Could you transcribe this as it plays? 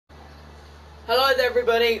Hello there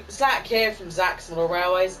everybody, Zach here from Zach's Model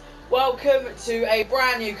Railways. Welcome to a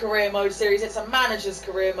brand new career mode series. It's a manager's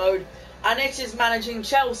career mode and it is managing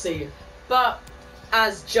Chelsea, but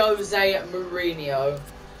as Jose Mourinho.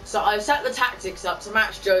 So I've set the tactics up to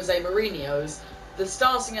match Jose Mourinho's. The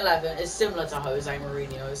starting 11 is similar to Jose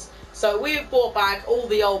Mourinho's. So we've brought back all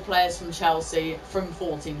the old players from Chelsea from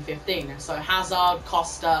 14-15. So Hazard,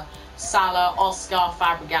 Costa, Salah, Oscar,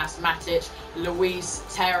 Fabregas, Matic, Luis,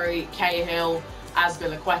 Terry, Cahill,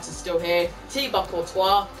 Azpilicueta still here, Thibaut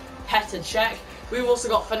Courtois, Petr Cech. We've also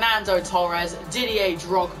got Fernando Torres, Didier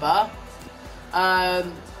Drogba,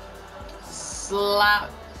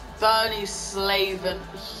 Bernie Slaven,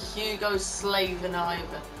 Hugo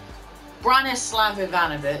Slavinovic, Branislav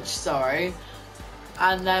Ivanovic, sorry.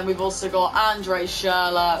 And then we've also got Andre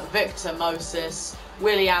Schürrle, Victor Moses,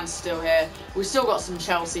 Willian still here. We've still got some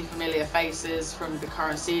Chelsea familiar faces from the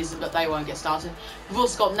current season, but they won't get started. We've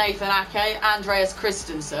also got Nathan Ake, Andreas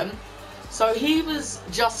Christensen. So he was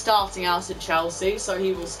just starting out at Chelsea, so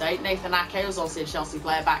he will stay. Nathan Ake was obviously a Chelsea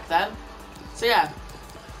player back then. So yeah,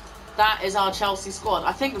 that is our Chelsea squad.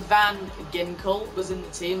 I think Van Ginkel was in the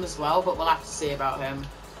team as well, but we'll have to see about him,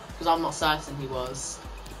 because I'm not certain he was.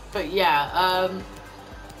 But yeah,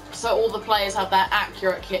 so all the players have their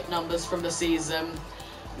accurate kit numbers from the season.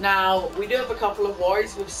 Now, we do have a couple of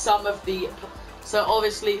worries with some of the... So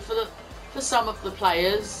obviously, for some of the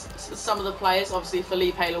players, obviously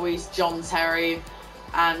Felipe Luis, John Terry,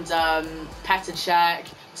 and Petr Cech,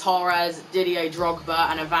 Torres, Didier Drogba,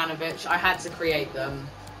 and Ivanovic, I had to create them.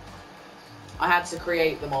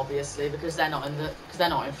 Obviously, because they're not in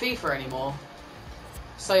FIFA anymore.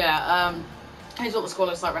 So yeah, here's what the squad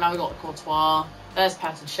looks like right now. We've got Courtois, there's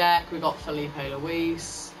Petr Cech, we've got Felipe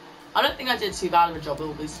Luis. I don't think I did too bad of a job with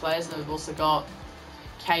all these players. And then we've also got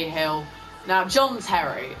Cahill. Now, John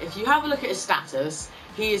Terry, if you have a look at his status,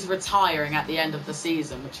 he is retiring at the end of the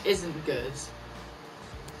season, which isn't good.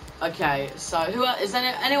 Okay, so is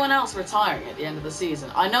there anyone else retiring at the end of the season?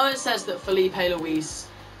 I know it says that Felipe Luis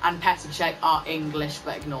and Petr Cech are English,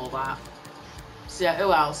 but ignore that. So yeah,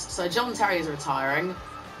 who else? So John Terry is retiring.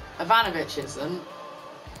 Ivanovic isn't.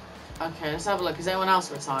 Okay, let's have a look. Is anyone else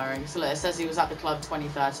retiring? So look, it says he was at the club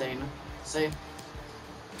 2013. See?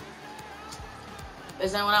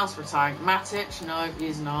 Is anyone else retiring? Matic? No,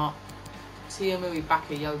 he's not. Tiamui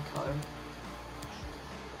Bakayoko.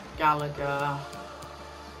 Gallagher.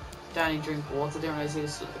 Danny Drinkwater. Didn't realise he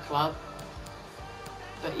was still at the club.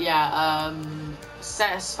 But yeah,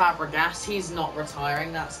 Cesc Fabregas. He's not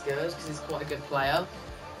retiring. That's good, because he's quite a good player.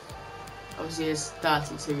 Obviously, he's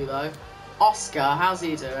 32 though. Oscar, how's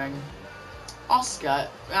he doing?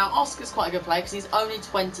 Oscar's quite a good player because he's only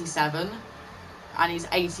 27 and he's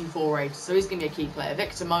 84 rated, so he's going to be a key player.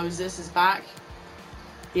 Victor Moses is back.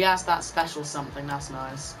 He has that special something, that's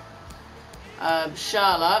nice.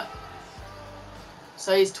 Schürrle,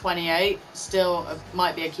 so he's 28, still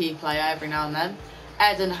might be a key player every now and then.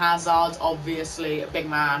 Eden Hazard, obviously a big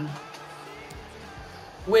man.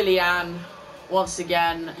 Willian, once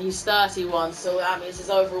again, he's 31, so that means his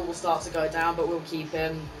overall will start to go down, but we'll keep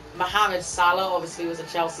him. Mohamed Salah, obviously, was a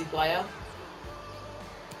Chelsea player.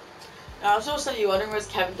 Now, I was also wondering, where's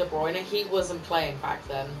Kevin De Bruyne? He wasn't playing back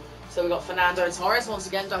then. So we got Fernando Torres, once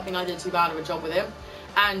again, don't think I did too bad of a job with him.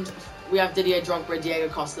 And we have Didier Drogba and Diego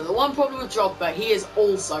Costa. The one problem with Drogba, he is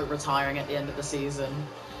also retiring at the end of the season.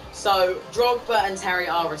 So, Drogba and Terry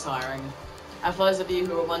are retiring. And for those of you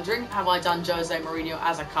who are wondering, have I done Jose Mourinho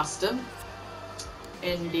as a custom?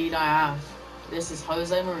 Indeed I have. This is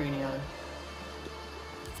Jose Mourinho.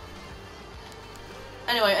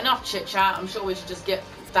 Anyway, enough chit chat. I'm sure we should just get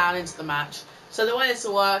down into the match. So the way this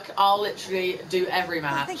will work, I'll literally do every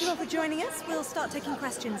match. Well, thank you all for joining us. We'll start taking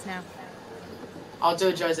questions now. I'll do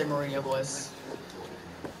a Jose Mourinho voice.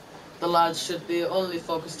 The lads should be only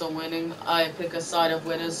focused on winning. I pick a side of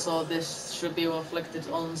winners, so this should be reflected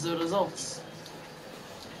on the results.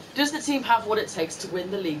 Does the team have what it takes to win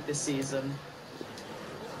the league this season?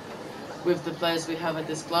 With the players we have at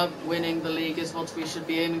this club, winning the league is what we should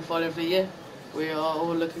be aiming for every year. We are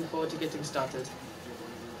all looking forward to getting started.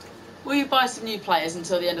 Will you buy some new players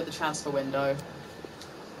until the end of the transfer window?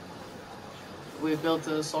 We've built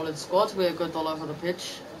a solid squad, we're good all over the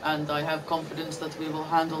pitch, and I have confidence that we will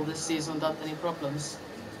handle this season without any problems.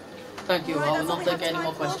 Thank you, I will not take any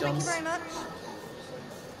more questions. Thank you very much.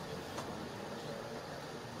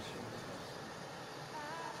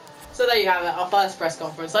 So there you have it, our first press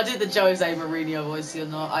conference. I did the Jose Mourinho voice, you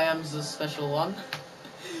know, I am the special one.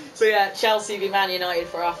 So yeah, Chelsea v Man United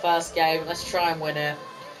for our first game. Let's try and win it.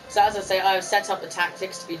 So as I say, I have set up the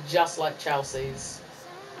tactics to be just like Chelsea's.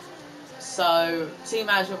 So team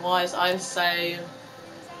management wise, I say,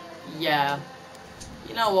 yeah,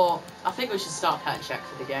 You know what? I think we should start Petr Cech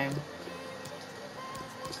for the game.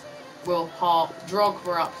 We'll pop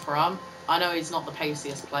Drogba up front. I know he's not the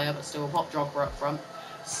paciest player, but still, we'll pop Drogba up front.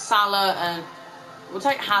 Salah and... We'll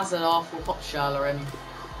take Hazard off. We'll pop Schürrle in.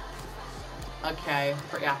 Okay,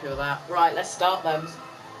 pretty happy with that. Right, let's start them.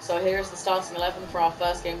 So here's the starting 11 for our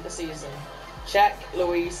first game of the season. Cech,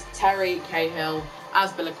 Luis, Terry, Cahill,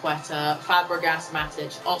 Azpilicueta, Fabregas,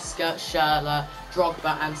 Matic, Oscar, Schürrle,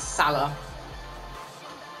 Drogba and Salah.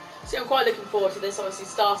 See, I'm quite looking forward to this, obviously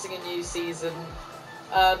starting a new season.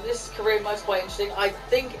 This career mode's quite interesting. I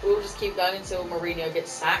think we'll just keep going until Mourinho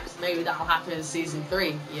gets sacked. Maybe that'll happen in season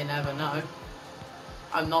 3. You never know.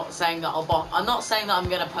 I'm not saying that I'm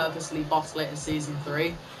going to purposely bottle it in season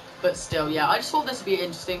 3, but still, yeah. I just thought this would be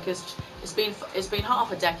interesting because it's been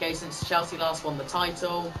half a decade since Chelsea last won the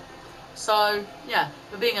title. So yeah,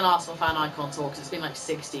 but being an Arsenal fan, I can't talk because it's been like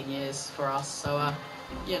 16 years for us. So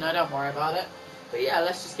you know, don't worry about it. But yeah,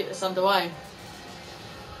 let's just get this underway.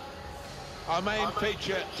 Our main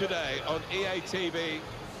feature today on EA TV,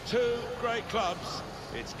 2 great clubs.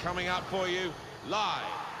 It's coming up for you live.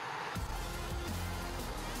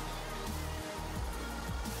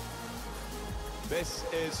 This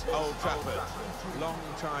is Old Trafford,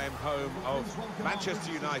 long-time home of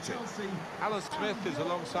Manchester United. Alan Smith is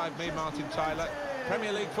alongside me, Martin Tyler.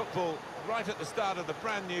 Premier League football right at the start of the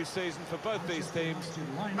brand new season for both these teams.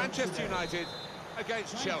 Manchester United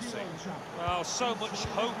against Chelsea. Well, so much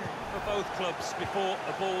hope for both clubs before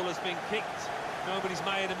a ball has been kicked. Nobody's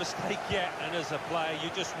made a mistake yet, and as a player, you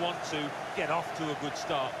just want to get off to a good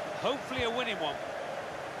start. Hopefully a winning one.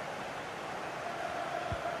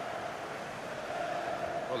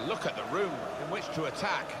 Well, look at the room in which to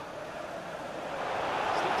attack.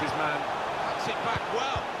 Slipped his man, cuts it back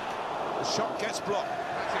well. The shot gets blocked.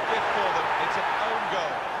 That's a gift for them. It's an own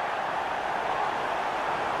goal.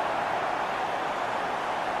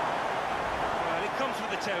 Well, it comes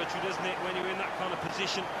with the territory, doesn't it, when you're in that kind of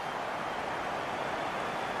position.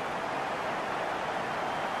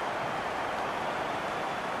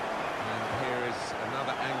 And here is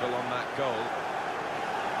another angle on that goal.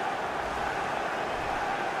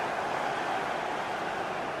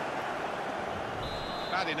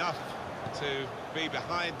 Bad enough to be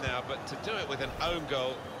behind now, but to do it with an own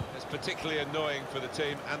goal is particularly annoying for the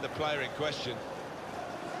team and the player in question.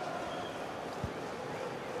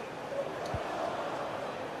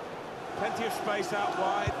 Plenty of space out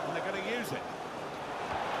wide, and they're going to use it.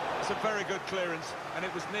 It's a very good clearance, and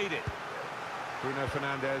it was needed. Bruno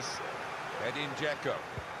Fernandes, Edin Dzeko.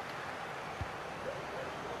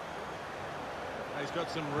 He's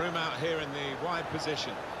got some room out here in the wide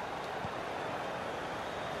position.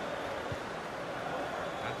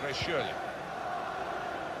 Schürrle.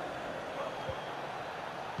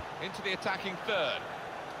 Into the attacking third.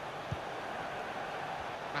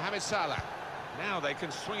 Mohamed Salah. Now they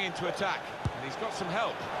can swing into attack, and he's got some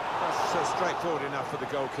help. That's straightforward enough for the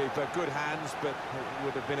goalkeeper. Good hands, but it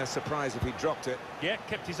would have been a surprise if he dropped it. Yeah,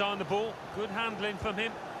 kept his eye on the ball. Good handling from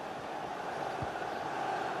him.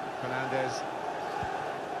 Fernandes.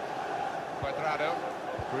 Cuadrado.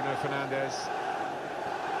 Bruno Fernandes.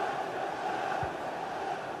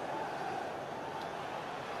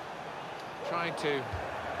 Trying to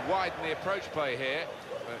widen the approach play here,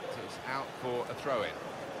 but it's out for a throw-in.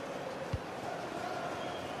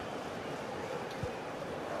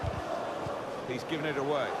 He's given it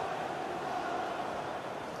away.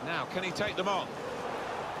 Now, can he take them on?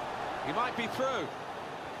 He might be through.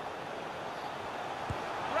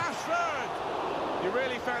 Rashford! You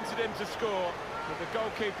really fancied him to score, but the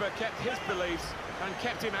goalkeeper kept his beliefs and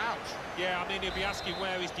kept him out. Yeah, I mean, he'll be asking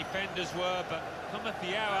where his defenders were, but cometh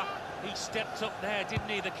the hour. He stepped up there, didn't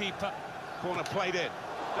he, the keeper? Corner played in.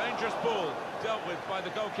 Dangerous ball, dealt with by the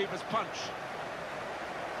goalkeeper's punch.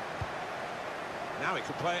 Now he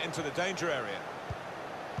can play it into the danger area.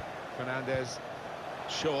 Fernandes.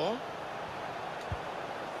 Shaw.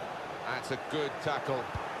 That's a good tackle.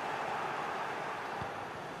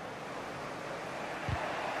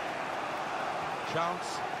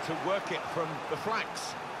 Chance to work it from the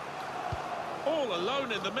flanks. All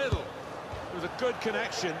alone in the middle. It was a good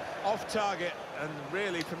connection, off target, and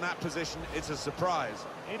really from that position, it's a surprise.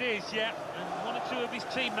 It is, yeah, and one or two of his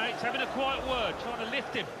teammates having a quiet word, trying to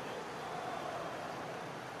lift him.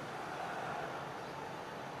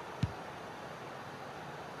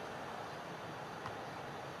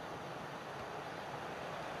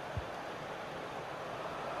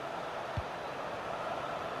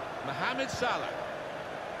 Mohamed Salah.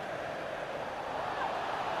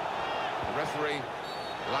 The referee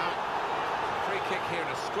allowed free kick here in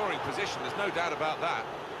a scoring position, there's no doubt about that.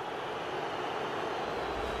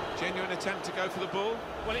 Genuine attempt to go for the ball.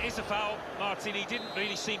 Well, it is a foul, Martin. He didn't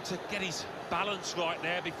really seem to get his balance right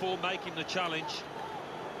there before making the challenge.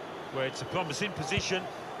 Where it's a promising position.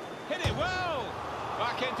 Hit it well!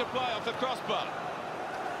 Back into play off the crossbar.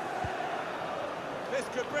 This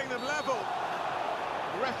could bring them level.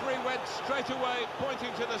 The referee went straight away,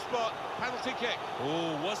 pointing to the spot. Penalty kick.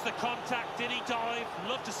 Oh, was the contact? Did he dive?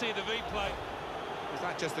 Love to see the replay. Was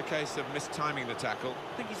that just a case of mistiming the tackle?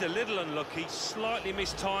 I think he's a little unlucky, slightly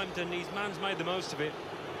mistimed, and his man's made the most of it.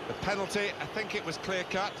 The penalty, I think it was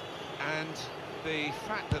clear-cut, and the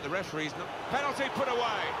fact that the referee's not... Penalty put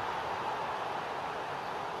away!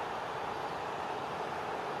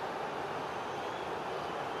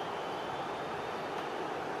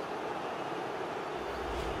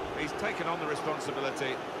 He's taken on the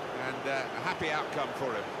responsibility, and a happy outcome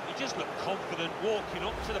for him. He just looked confident walking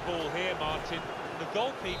up to the ball here, Martin. The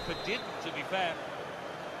goalkeeper didn't, to be fair.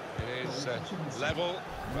 It is level.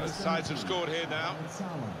 Both sides have scored here now.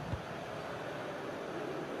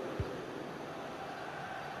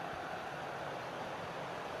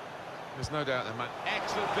 There's no doubt that man.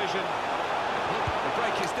 Excellent vision. The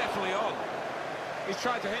break is definitely on. He's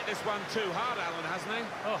tried to hit this one too hard, Alan, hasn't he?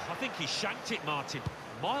 Oh, I think he shanked it, Martin.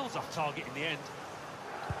 Miles off target in the end.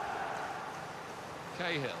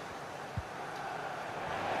 Cahill.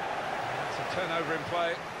 It's a turnover in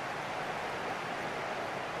play.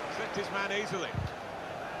 Tricked his man easily.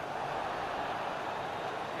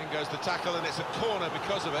 In goes the tackle, and it's a corner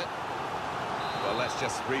because of it. Well, let's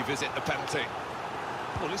just revisit the penalty.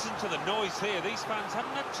 Well, listen to the noise here. These fans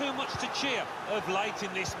haven't had too much to cheer of late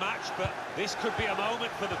in this match, but this could be a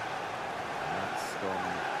moment for them. That's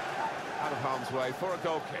gone out of harm's way for a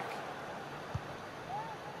goal kick.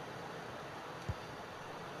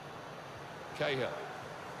 Cahill.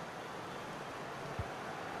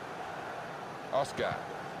 Oscar.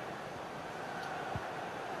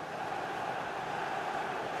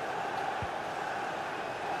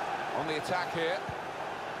 On the attack here.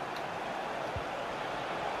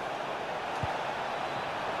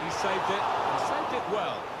 He saved it. He saved it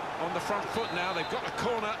well. On the front foot now, they've got a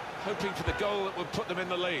corner, hoping for the goal that would put them in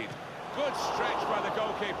the lead. Good stretch by the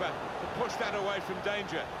goalkeeper to push that away from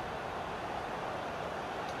danger.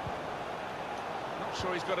 Not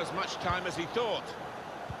sure he's got as much time as he thought.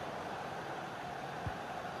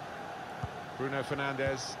 Bruno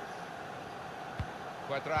Fernandes.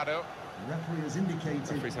 Cuadrado. The referee has indicated.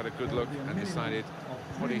 The referee's had a good look and decided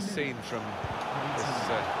what he's seen from this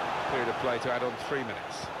period of play to add on 3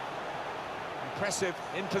 minutes. Impressive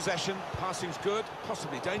in possession, passing's good,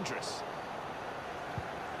 possibly dangerous.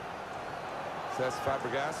 Says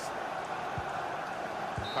Fabregas.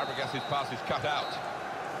 Fabregas' pass is cut out.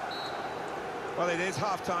 Well, it is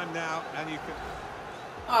half-time now, and you can...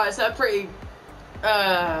 Alright, so a pretty...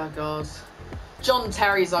 God. John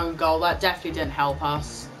Terry's own goal, that definitely didn't help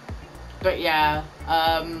us. But yeah,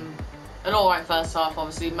 an alright first half,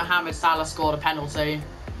 obviously. Mohamed Salah scored a penalty,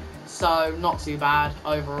 so not too bad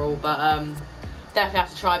overall, but definitely have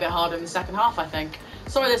to try a bit harder in the second half, I think.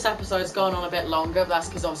 Sorry this episode's gone on a bit longer, but that's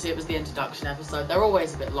because obviously it was the introduction episode. They're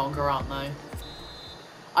always a bit longer, aren't they?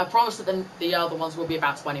 I promise that the other ones will be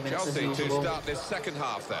about 20 minutes as usual. Chelsea to start this second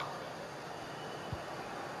half then.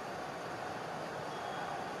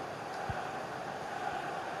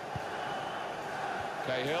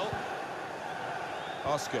 Cahill.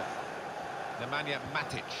 Oscar. Nemanja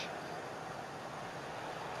Matic.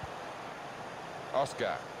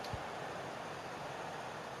 Oscar.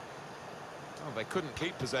 Oh, they couldn't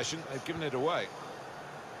keep possession. They've given it away.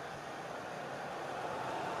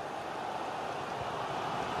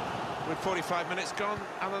 With 45 minutes gone,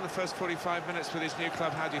 Alan, the first 45 minutes with his new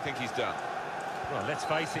club, how do you think he's done? Well, let's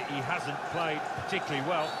face it, he hasn't played particularly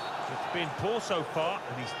well. It's been poor so far,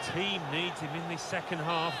 and his team needs him in this second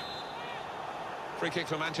half. Free kick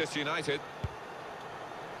for Manchester United.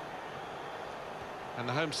 And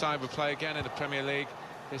the home side will play again in the Premier League.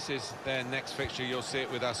 This is their next fixture. You'll see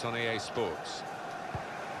it with us on EA Sports.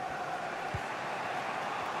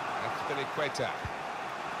 Azpilicueta.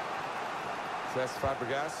 Says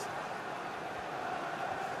Fabregas.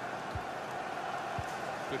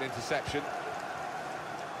 Good interception.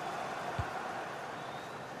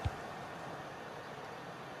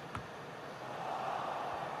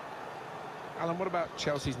 Alan, what about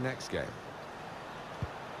Chelsea's next game?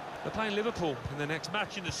 They're playing Liverpool in the next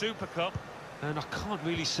match in the Super Cup, and I can't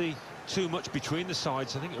really see too much between the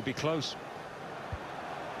sides. I think it'll be close.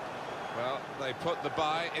 Well, they put the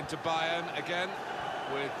buy into Bayern again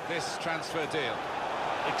with this transfer deal.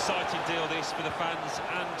 Exciting deal this for the fans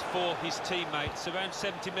and for his teammates. Around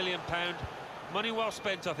 £70 million. Money well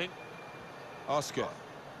spent, I think. Oscar.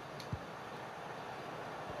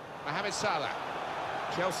 Mohamed Salah.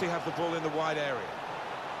 Chelsea have the ball in the wide area.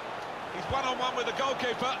 He's one-on-one with the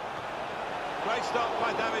goalkeeper. Great stop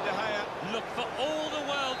by David De Gea. Look for all the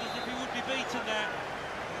world as if he would be beaten there.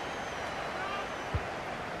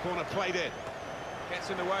 Corner played in. Gets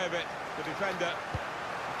in the way of it, the defender.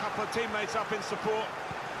 A couple of teammates up in support.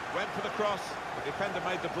 Went for the cross. The defender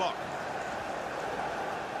made the block.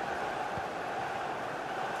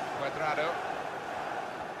 Cuadrado.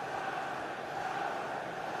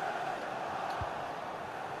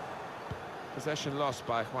 Possession lost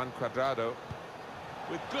by Juan Cuadrado.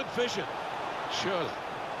 With good vision. Surely.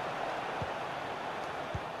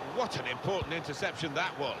 What an important interception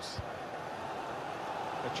that was.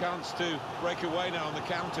 A chance to break away now on the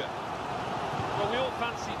counter. Well, we all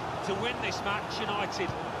fancy to win this match, United.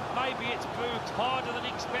 Maybe it's proved harder than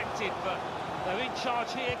expected, but they're in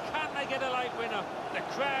charge here. Can they get a late winner? The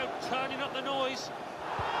crowd turning up the noise.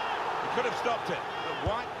 He could have stopped it,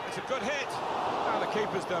 but White, it's a good hit. Now the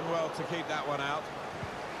keeper's done well to keep that one out.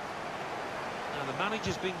 Now the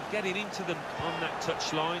manager's been getting into them on that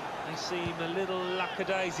touchline. They seem a little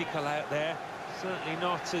lackadaisical out there. Certainly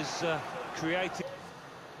not as creative.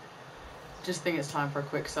 Just think it's time for a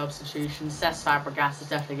quick substitution. Cesc Fabregas is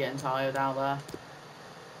definitely getting tired out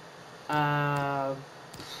there.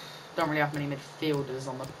 Don't really have many midfielders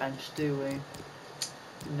on the bench, do we?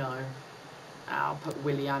 No. I'll put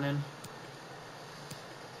Willian in.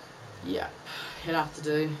 Yeah, he'll have to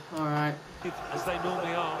do. All right. As they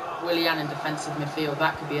normally are. Willian in defensive midfield.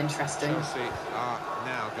 That could be interesting. Chelsea are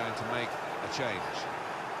now going to make a change.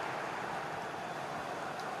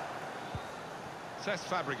 Cesc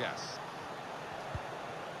Fabregas.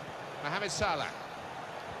 Mohamed Salah.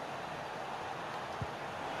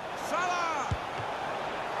 Salah!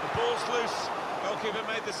 The ball's loose. Goalkeeper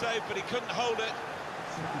made the save, but he couldn't hold it.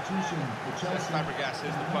 Substitution for Chelsea. Cesc Fabregas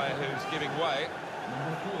is the player who's giving way.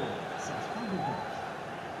 Number 4, Cesc Fabregas.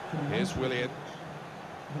 Here's Willian.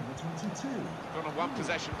 Number 22. Gone on one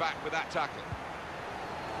possession back with that tackle.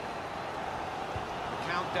 The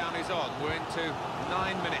countdown is on. We're into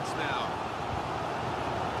 9 minutes now.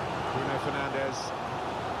 Bruno Fernandes.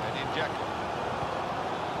 And in Jekyll.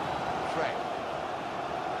 Frey.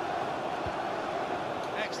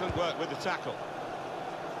 Excellent work with the tackle.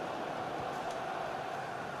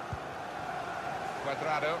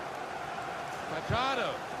 Cuadrado. Cuadrado.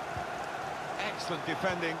 Excellent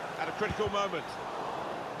defending at a critical moment.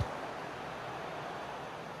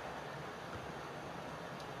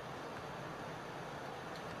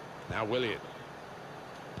 Now Willian.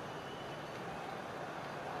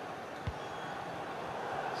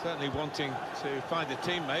 Certainly wanting to find a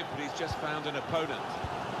teammate, but he's just found an opponent.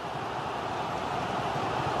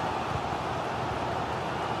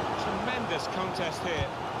 Tremendous contest here,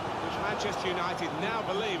 which Manchester United now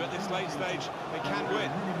believe at this late stage they can win.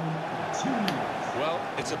 Well,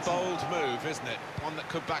 it's a bold move, isn't it? One that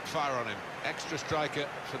could backfire on him. Extra striker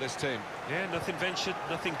for this team. Yeah, nothing ventured,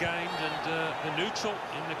 nothing gained, and the neutral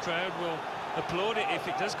in the crowd will applaud it if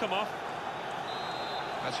it does come off.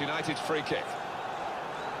 That's United's free kick.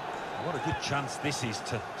 What a good chance this is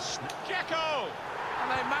to... Dzeko! And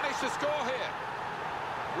they managed to score here.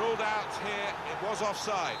 Ruled out here, it was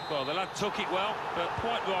offside. Well, the lad took it well, but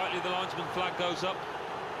quite rightly the linesman flag goes up.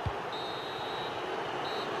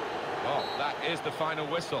 Oh, that is the final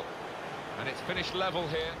whistle. And it's finished level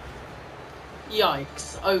here.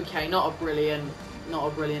 Yikes. Okay, not a brilliant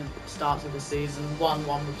start to the season.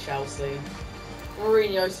 1-1 with Chelsea.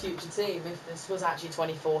 Mourinho's future team, if this was actually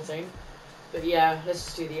 2014. But yeah, let's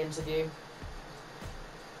just do the interview.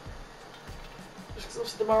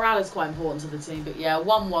 The morale is quite important to the team, but yeah,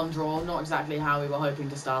 1-1 draw, not exactly how we were hoping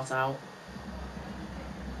to start out.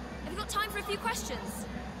 Have you got time for a few questions?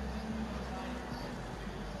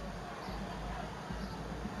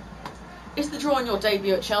 Is the draw in your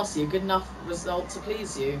debut at Chelsea a good enough result to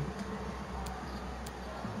please you?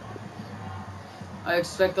 I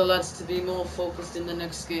expect the lads to be more focused in the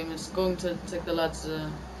next game. It's going to take the lads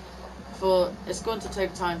it's going to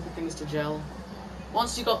take time for things to gel.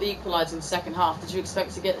 Once you got the equaliser in the second half, did you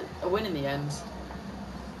expect to get a win in the end?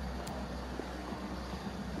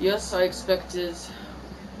 Yes, I expected.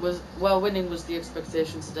 Winning was the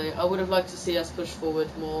expectation today. I would have liked to see us push forward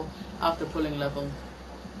more after pulling level.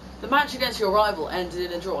 The match against your rival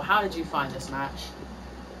ended in a draw. How did you find this match?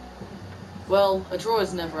 Well, a draw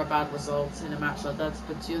is never a bad result in a match like that,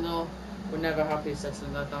 but you know, we're never happy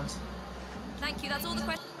settling like that. Thank you, that's all the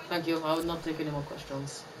questions. Thank you, I would not take any more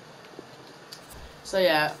questions. So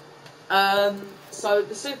yeah, so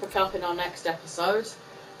the Super Cup in our next episode,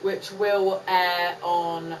 which will air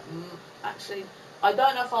on, actually, I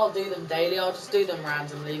don't know if I'll do them daily, I'll just do them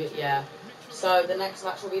randomly, but yeah. So the next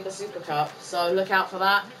match will be the Super Cup. So look out for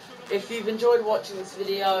that. If you've enjoyed watching this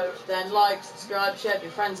video, then like, subscribe, share with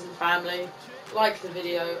your friends and family, like the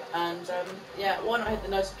video, and yeah, why not hit the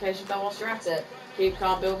notification bell whilst you're at it. Keep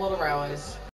calm, build model railways.